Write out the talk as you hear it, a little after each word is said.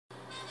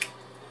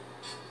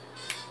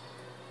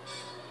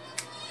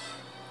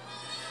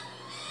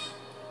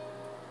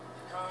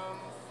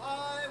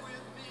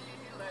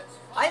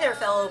there,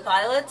 fellow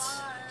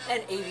pilots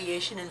and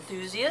aviation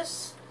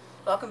enthusiasts.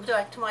 Welcome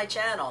back to my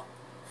channel,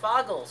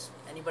 Foggles.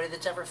 Anybody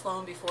that's ever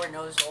flown before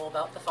knows all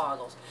about the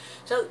Foggles.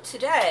 So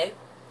today,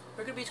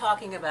 we're going to be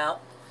talking about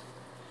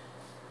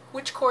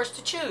which course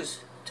to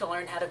choose to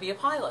learn how to be a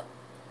pilot.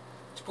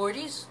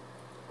 Sporties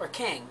or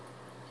King?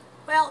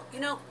 Well, you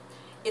know,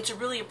 it's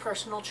really a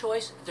personal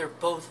choice. They're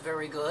both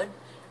very good.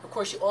 Of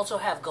course, you also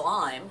have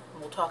Gleim,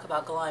 and we'll talk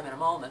about Gleim in a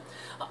moment.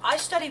 I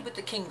studied with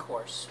the King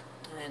course,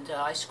 and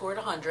I scored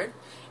 100.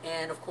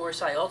 And of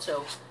course, I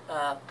also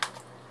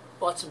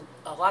bought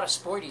a lot of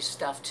sporty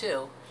stuff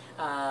too.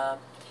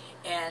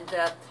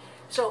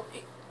 So,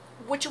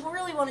 what you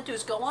really want to do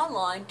is go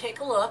online, take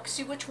a look,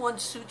 see which one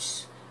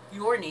suits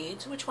your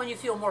needs, which one you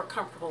feel more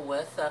comfortable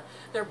with.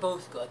 They're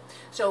both good.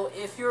 So,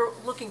 if you're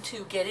looking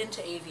to get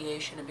into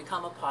aviation and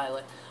become a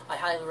pilot, I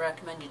highly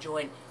recommend you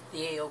join the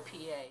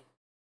AOPA.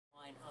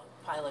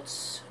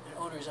 Pilots and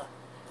Owners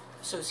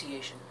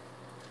Association.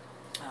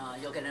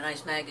 You'll get a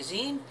nice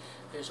magazine.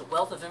 There's a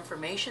wealth of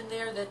information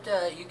there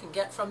that you can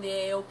get from the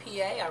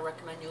AOPA. I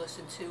recommend you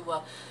listen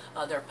to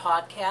their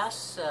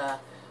podcasts.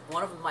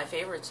 One of my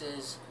favorites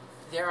is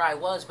There I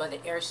Was by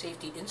the Air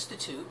Safety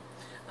Institute.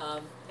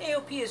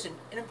 AOP is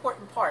an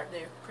important part.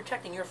 They're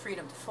protecting your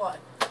freedom to fly.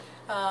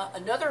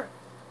 Another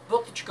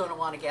book that you're going to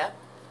want to get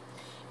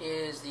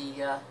is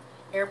the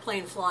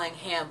Airplane Flying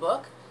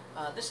Handbook.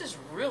 This is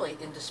really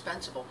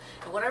indispensable.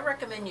 And what I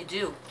recommend you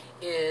do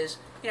is,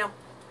 you know,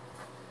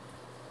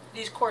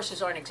 these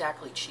courses aren't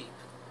exactly cheap.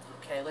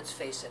 Okay, let's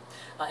face it.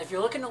 If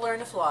you're looking to learn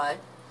to fly,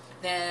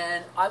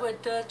 then I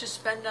would just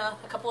spend a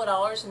couple of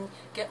dollars and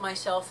get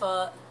myself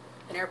an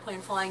Airplane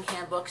Flying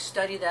Handbook,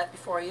 study that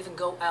before I even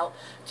go out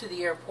to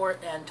the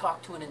airport and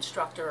talk to an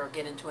instructor or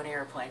get into an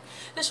airplane.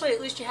 This way, at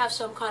least you have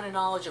some kind of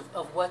knowledge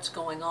of what's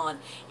going on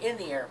in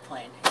the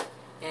airplane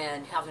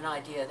and have an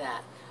idea of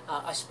that.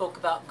 I spoke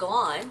about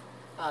Gleim.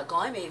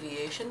 Gleim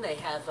Aviation, they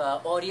have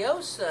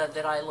audios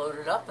that I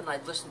loaded up and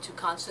I'd listen to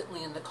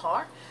constantly in the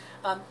car.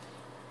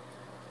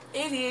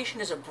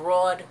 Aviation is a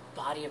broad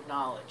body of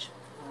knowledge.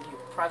 Your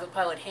Private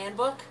Pilot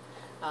Handbook,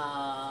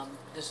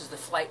 this is the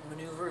Flight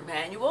Maneuver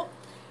Manual.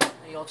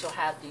 You also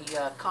have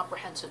the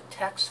comprehensive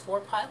text for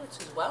pilots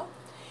as well.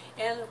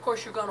 And of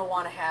course you're going to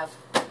want to have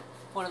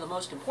one of the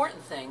most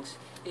important things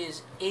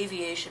is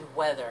aviation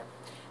weather.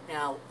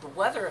 Now, the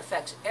weather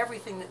affects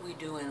everything that we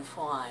do in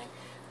flying.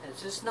 And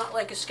it's just not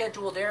like a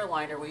scheduled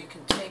airliner where you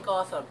can take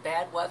off on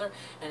bad weather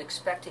and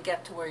expect to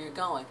get to where you're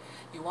going.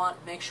 You want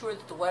to make sure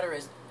that the weather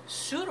is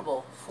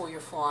suitable for your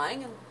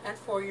flying and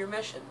for your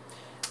mission.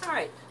 All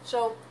right,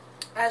 so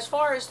as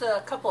far as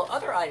the couple of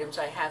other items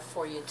I have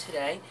for you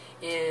today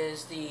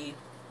is the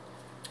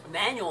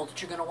manual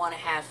that you're going to want to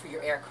have for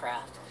your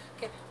aircraft.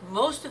 Okay,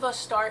 most of us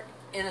start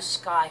in a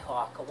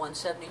Skyhawk, a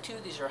 172.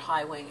 These are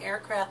high-wing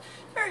aircraft,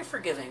 very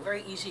forgiving,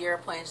 very easy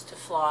airplanes to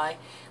fly.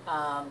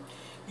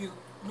 You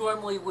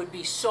normally would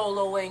be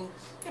soloing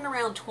in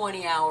around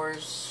 20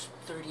 hours,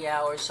 30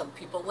 hours, some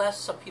people less,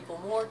 some people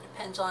more,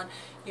 depends on,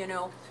 you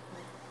know,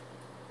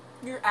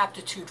 your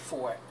aptitude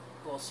for it,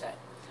 we'll say.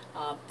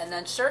 And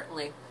then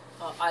certainly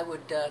I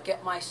would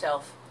get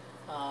myself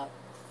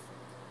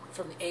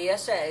from the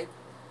ASA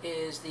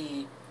is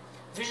the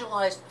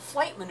Visualized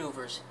Flight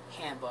Maneuvers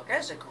Handbook.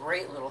 That's a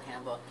great little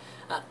handbook.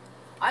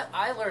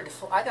 I learned to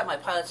fly, I got my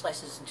pilot's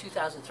license in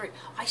 2003.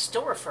 I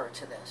still refer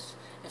to this.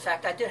 In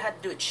fact, I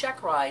had to do a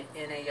check ride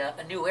in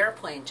a new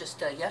airplane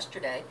just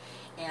yesterday,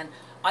 and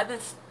I've been,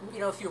 you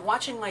know, if you're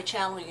watching my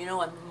channel, you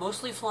know I'm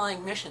mostly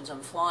flying missions.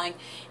 I'm flying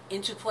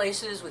into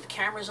places with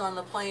cameras on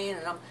the plane,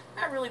 and I'm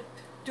not really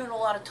doing a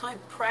lot of time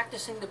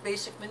practicing the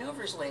basic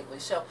maneuvers lately.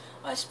 So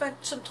I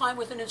spent some time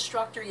with an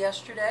instructor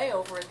yesterday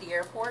over at the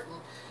airport,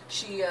 and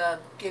she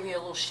gave me a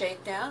little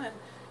shakedown, and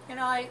you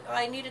know,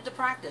 I needed to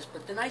practice.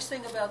 But the nice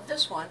thing about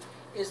this one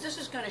is this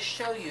is going to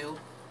show you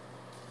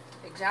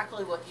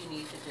exactly what you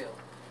need to do.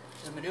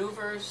 The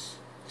maneuvers,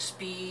 the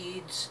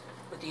speeds,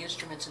 what the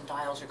instruments and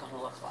dials are going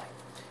to look like.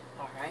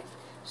 All right,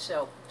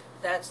 so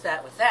that's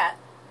that with that.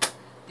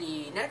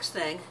 The next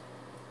thing,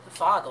 the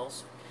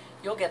Foggles,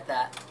 you'll get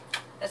that.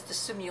 That's to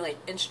simulate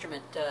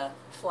instrument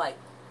flight.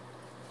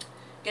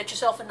 Get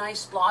yourself a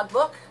nice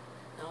logbook.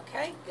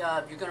 Okay,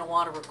 you're going to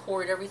want to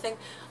record everything.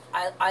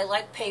 I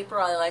like paper,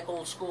 I like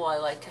old school, I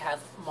like to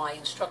have my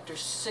instructor's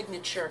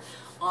signature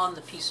on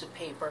the piece of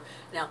paper.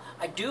 Now,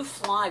 I do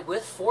fly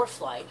with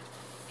ForeFlight,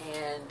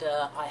 and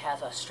I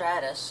have a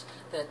Stratus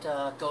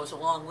that goes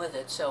along with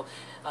it. So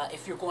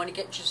if you're going to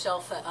get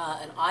yourself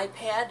an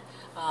iPad,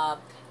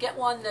 get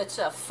one that's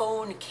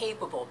phone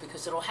capable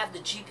because it'll have the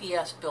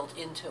GPS built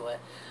into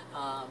it.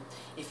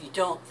 If you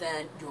don't,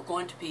 then you're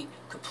going to be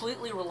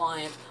completely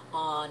reliant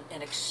on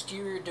an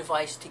exterior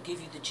device to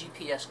give you the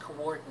GPS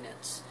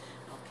coordinates.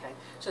 Okay,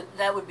 so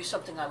that would be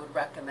something I would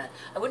recommend.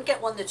 I wouldn't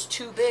get one that's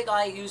too big.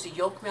 I use a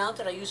yoke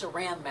mounted. I use a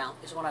ram mount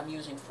is what I'm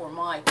using for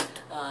my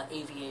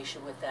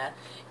aviation with that.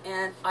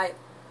 And I'm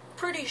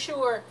pretty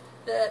sure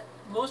that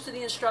most of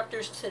the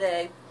instructors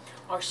today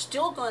are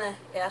still going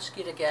to ask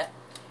you to get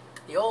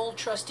The old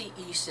trusty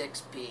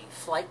E6B,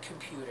 flight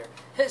computer.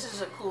 This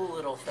is a cool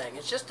little thing.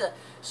 It's just a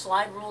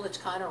slide rule that's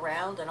kind of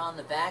round, and on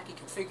the back you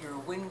configure a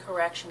wind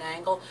correction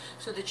angle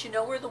so that you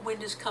know where the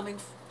wind is coming,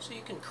 so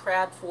you can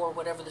crab for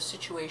whatever the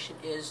situation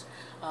is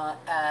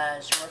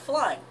as you're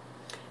flying.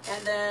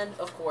 And then,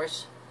 of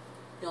course,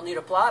 you'll need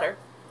a plotter.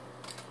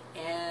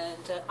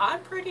 And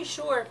I'm pretty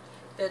sure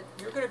that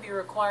you're going to be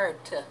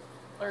required to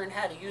learn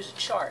how to use a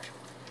chart.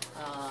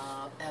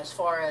 As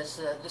far as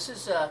this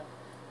is a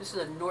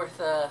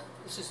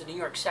New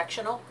York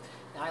sectional.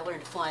 Now, I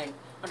learned flying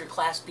under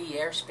Class B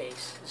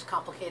airspace. It's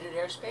complicated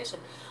airspace,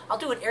 and I'll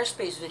do an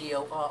airspace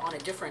video on a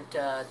different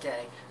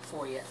day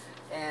for you.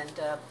 And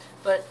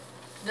but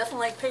nothing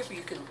like paper.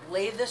 You can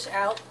lay this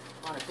out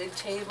on a big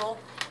table,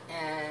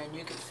 and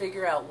you can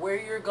figure out where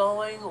you're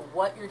going,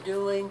 what you're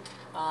doing,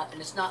 and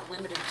it's not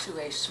limited to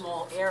a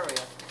small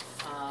area.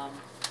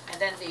 And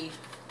then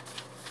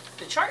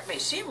the chart may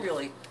seem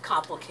really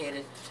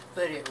complicated,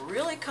 but it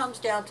really comes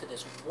down to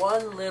this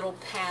one little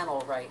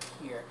panel right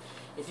here.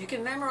 If you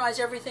can memorize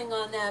everything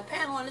on that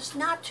panel, and it's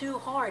not too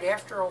hard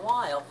after a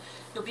while,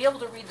 you'll be able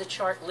to read the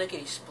chart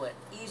lickety-split.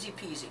 Easy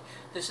peasy.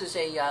 This is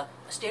a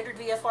standard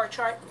VFR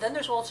chart. Then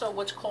there's also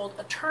what's called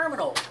a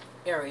terminal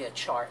area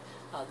chart.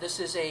 This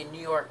is a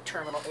New York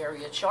terminal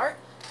area chart,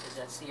 because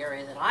that's the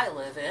area that I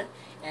live in.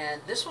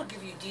 And this will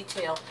give you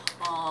detail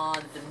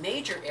on the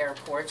major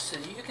airports so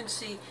that you can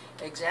see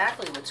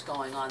exactly what's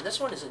going on. This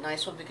one is a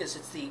nice one because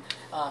it's the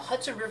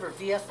Hudson River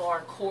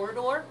VFR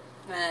corridor.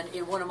 And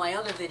in one of my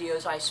other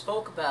videos, I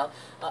spoke about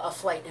a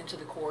flight into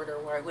the corridor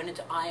where I went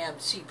into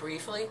IMC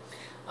briefly.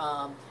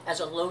 As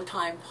a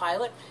low-time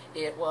pilot,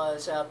 it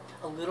was a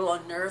little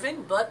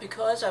unnerving, but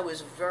because I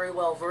was very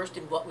well versed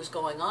in what was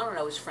going on and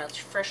I was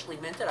freshly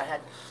minted, I had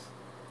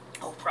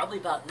probably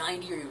about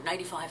 90 or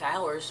 95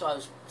 hours, so I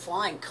was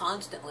flying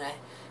constantly. I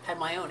had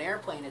my own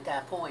airplane at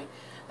that point.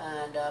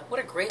 And what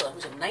a great one. It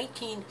was a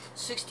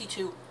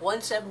 1962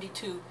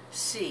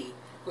 172C,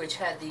 which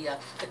had the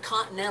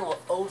Continental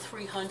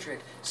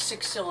 0300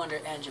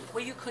 six-cylinder engine.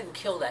 Well, you couldn't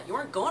kill that. You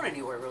weren't going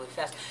anywhere really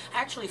fast.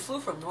 I actually flew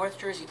from North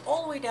Jersey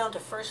all the way down to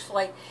first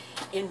flight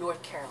in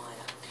North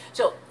Carolina.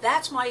 So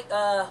that's my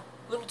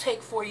little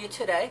take for you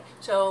today.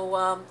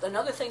 So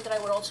another thing that I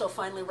would also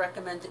finally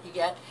recommend that you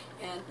get,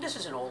 and this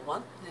is an old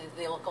one,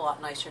 they look a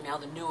lot nicer now,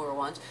 the newer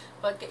ones,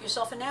 but get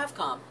yourself a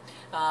NavCom.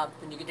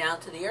 When you get down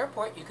to the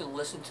airport, you can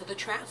listen to the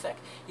traffic.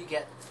 You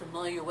get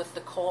familiar with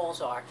the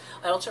calls are.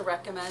 I also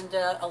recommend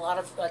a lot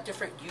of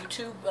different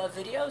YouTube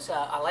videos.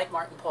 I like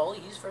Martin Poli,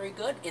 he's very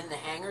good. In the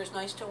Hangar is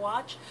nice to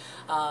watch.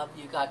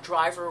 You got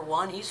Driver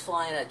One, he's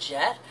flying a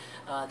jet.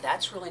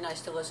 That's really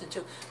nice to listen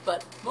to.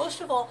 But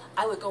most of all,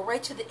 I would go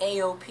right to the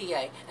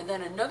AOPA. And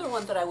then another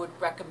one that I would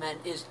recommend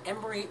is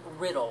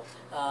Embry-Riddle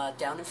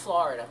down in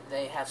Florida.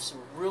 They have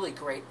some really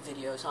great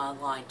videos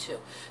online too.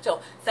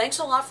 So thanks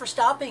a lot for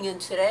stopping in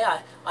today.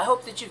 I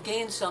hope that you've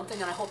gained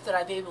something, and I hope that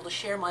I'll be able to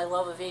share my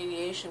love of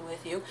aviation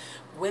with you.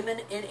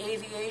 Women in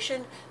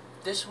aviation,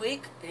 this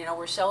week,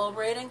 we're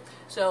celebrating.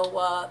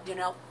 So,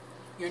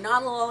 you're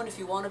not alone if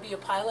you want to be a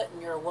pilot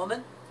and you're a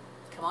woman.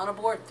 Come on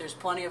aboard. There's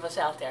plenty of us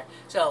out there.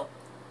 So,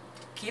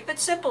 keep it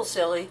simple,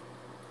 silly,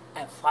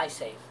 and fly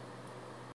safe.